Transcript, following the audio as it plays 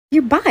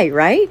you're bi,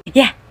 right?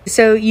 Yeah.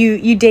 So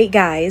you date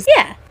guys.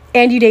 Yeah.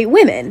 And you date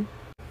women.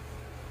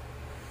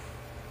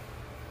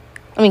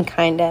 I mean,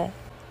 kinda.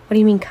 What do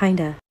you mean,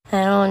 kinda?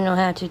 I don't know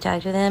how to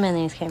talk to them and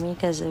they scare me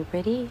because they're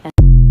pretty.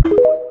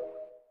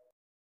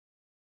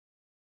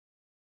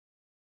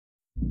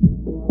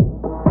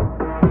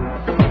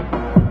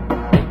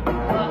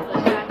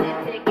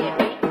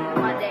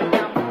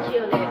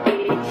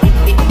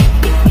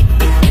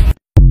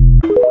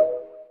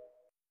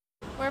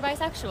 We're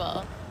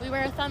bisexual. We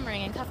wear a thumb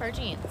ring and cuff our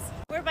jeans.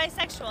 We're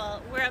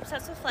bisexual. We're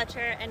obsessed with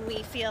Fletcher and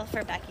we feel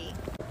for Becky.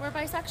 We're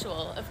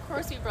bisexual. Of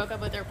course we broke up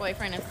with our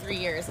boyfriend of 3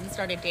 years and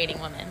started dating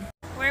women.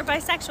 We're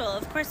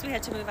bisexual. Of course we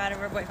had to move out of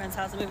our boyfriend's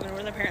house and move in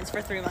with our parents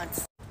for 3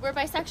 months. We're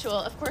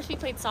bisexual. Of course we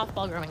played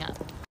softball growing up.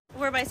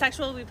 We're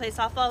bisexual. We play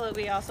softball, but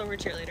we also were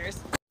cheerleaders.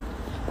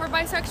 We're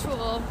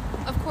bisexual.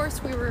 Of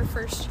course we were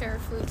first chair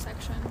food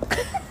section.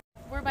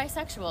 We're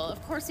bisexual.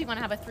 Of course we want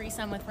to have a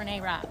threesome with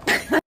Renee Rapp.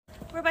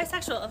 We're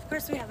bisexual. Of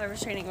course we have a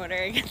restraining order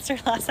against our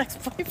last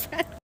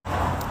ex-boyfriend.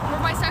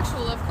 We're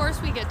bisexual. Of course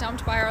we get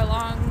dumped by our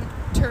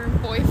long-term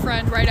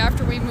boyfriend right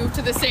after we move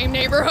to the same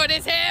neighborhood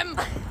as him.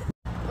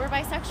 We're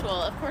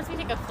bisexual. Of course we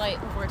take a flight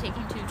before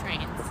taking 2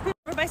 trains.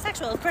 We're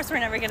bisexual. Of course we're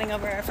never getting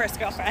over our first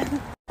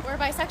girlfriend. We're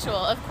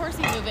bisexual. Of course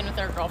we move in with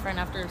our girlfriend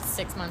after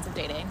 6 months of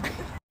dating.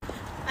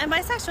 I'm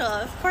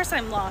bisexual. Of course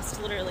I'm lost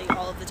literally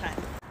all of the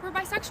time. We're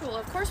bisexual.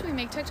 Of course we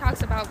make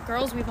TikToks about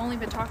girls we've only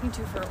been talking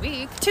to for a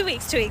week. 2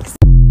 weeks, 2 weeks.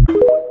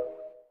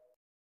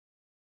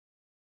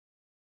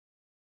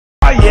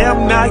 I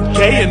am not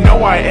gay and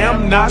no I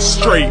am not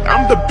straight.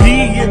 I'm the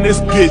B in this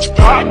bitch,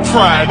 pop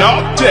pride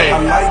all day. I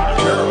like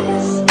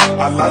girls,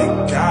 I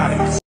like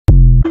guys.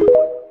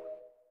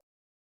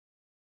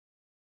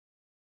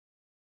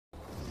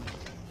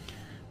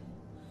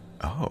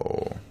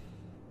 Oh,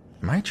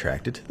 am I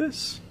attracted to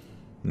this?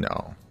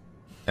 No.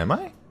 Am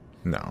I?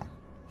 No.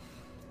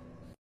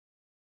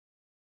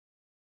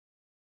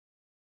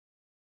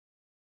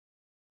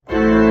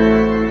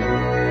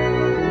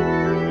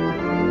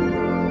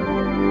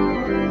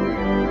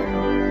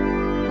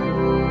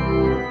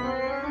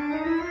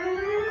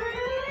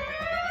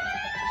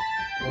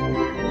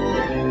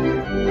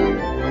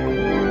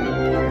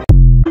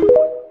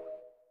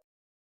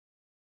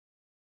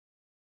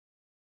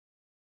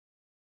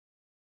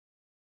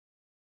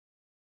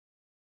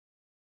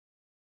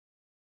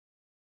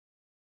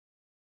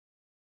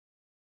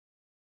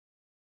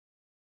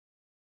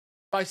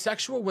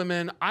 Bisexual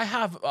women, I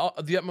have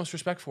the utmost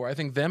respect for. I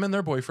think them and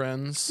their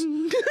boyfriends.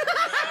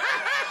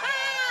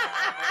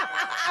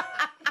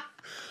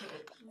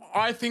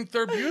 I think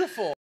they're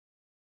beautiful.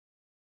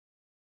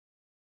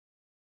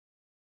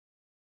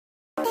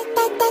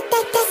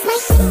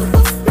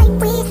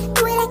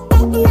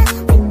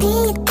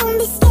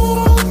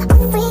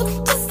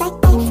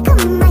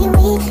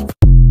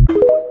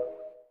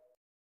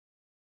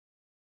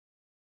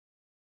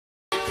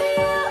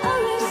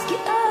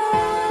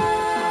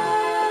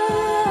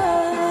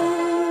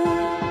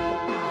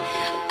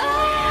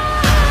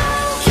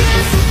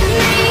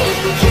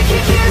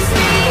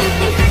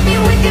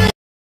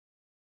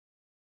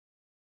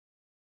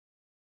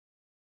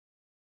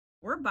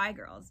 We're bi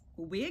girls.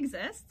 We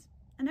exist,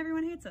 and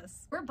everyone hates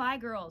us. We're bi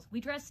girls.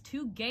 We dress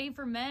too gay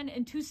for men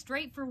and too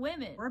straight for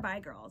women. We're bi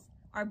girls.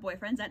 Our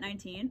boyfriends at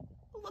 19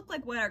 look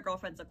like what our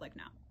girlfriends look like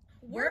now.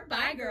 We're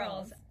bi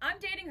girls. I'm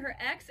dating her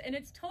ex, and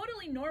it's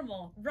totally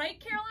normal. Right,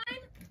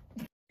 Caroline?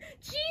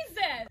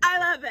 Jesus! I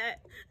love it.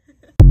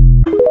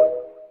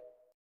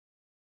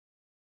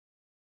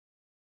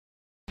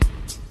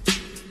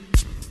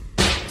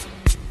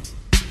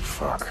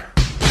 Fuck.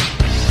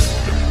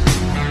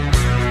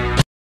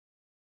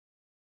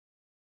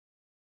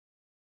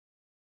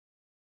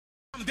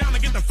 I'm down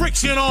to get the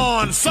friction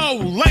on. So,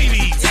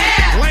 ladies,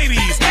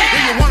 ladies,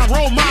 if you want to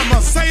roll my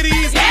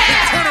Mercedes,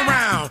 then turn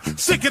around,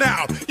 stick it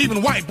out.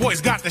 Even white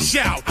boys got the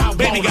shout.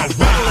 Baby got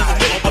roll in the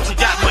middle, but you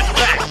got much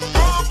back.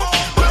 Roll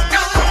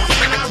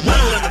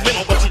in the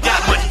middle, but you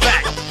got much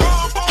back.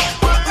 Roll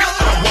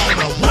in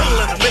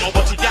the middle,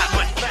 but you got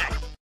much back.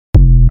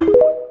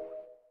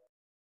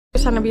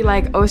 It's trying to be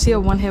like, oh, she a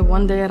one-hit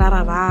wonder, da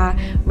da da.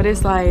 But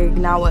it's like,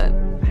 now what?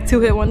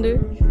 2-hit wonder?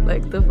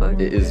 Like, the fuck?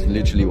 It is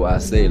literally what I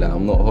say. Like,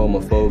 I'm not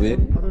homophobic.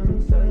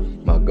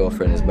 My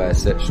girlfriend is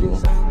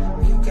bisexual.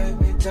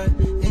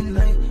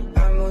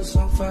 I move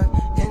so far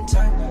in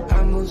time.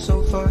 I move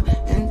so far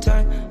in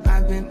time.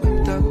 I've been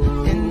whipped up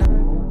in.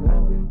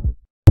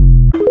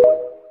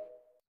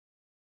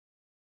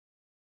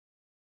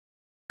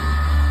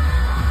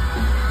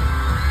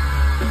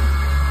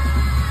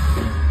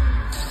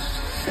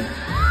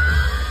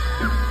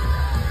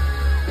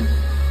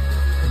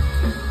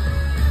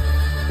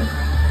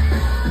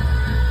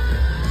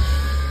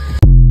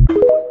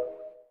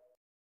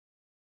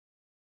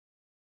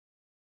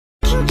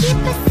 Keep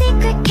a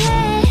secret,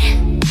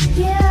 kid.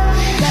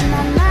 Yeah. Got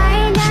my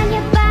mind on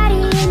your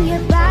body.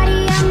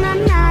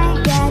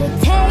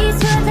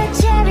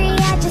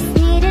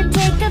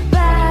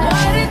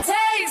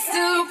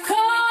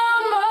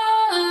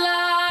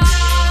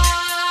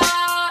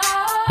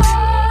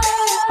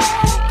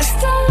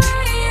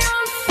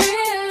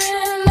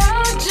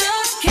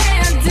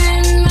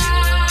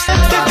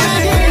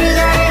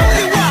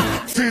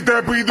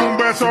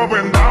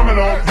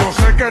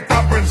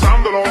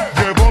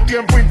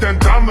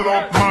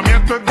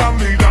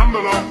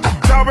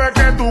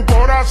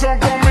 corazón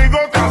conmigo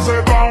te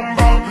hace bam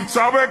bam.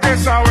 Sabe que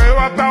esa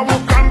beba está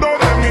buscando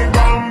de mi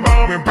bam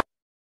bam.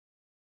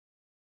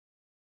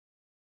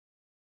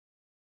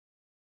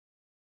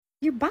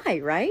 You're bi,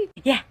 right?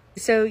 Yeah.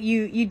 So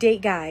you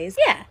date guys.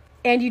 Yeah.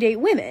 And you date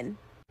women.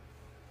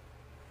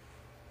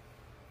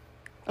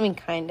 I mean,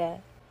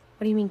 kinda.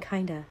 What do you mean,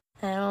 kinda?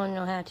 I don't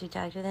know how to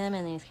talk to them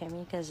and they scare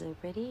me because they're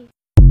pretty.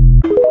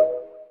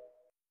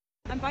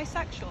 I'm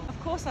bisexual. Of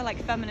course I like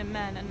feminine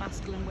men and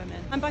masculine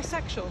women. I'm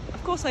bisexual.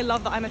 Of course I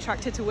love that I'm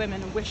attracted to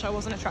women and wish I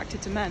wasn't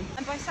attracted to men.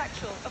 I'm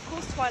bisexual. Of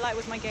course Twilight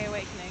was my gay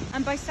awakening.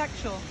 I'm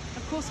bisexual.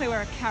 Of course I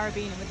wear a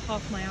carabiner with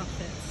half my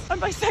outfits. I'm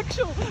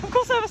bisexual. Of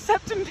course I have a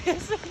septum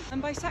piercing.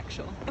 I'm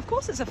bisexual. Of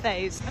course it's a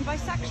phase. I'm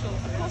bisexual.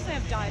 Of course I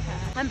have dyed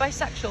hair. I'm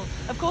bisexual.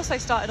 Of course I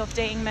started off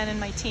dating men in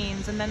my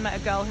teens and then met a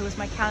girl who was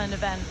my canon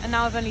event, and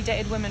now I've only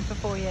dated women for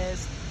 4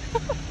 years.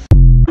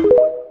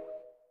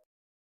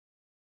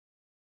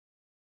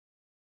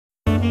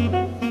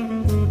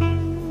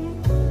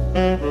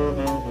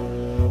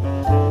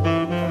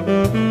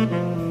 Thank you.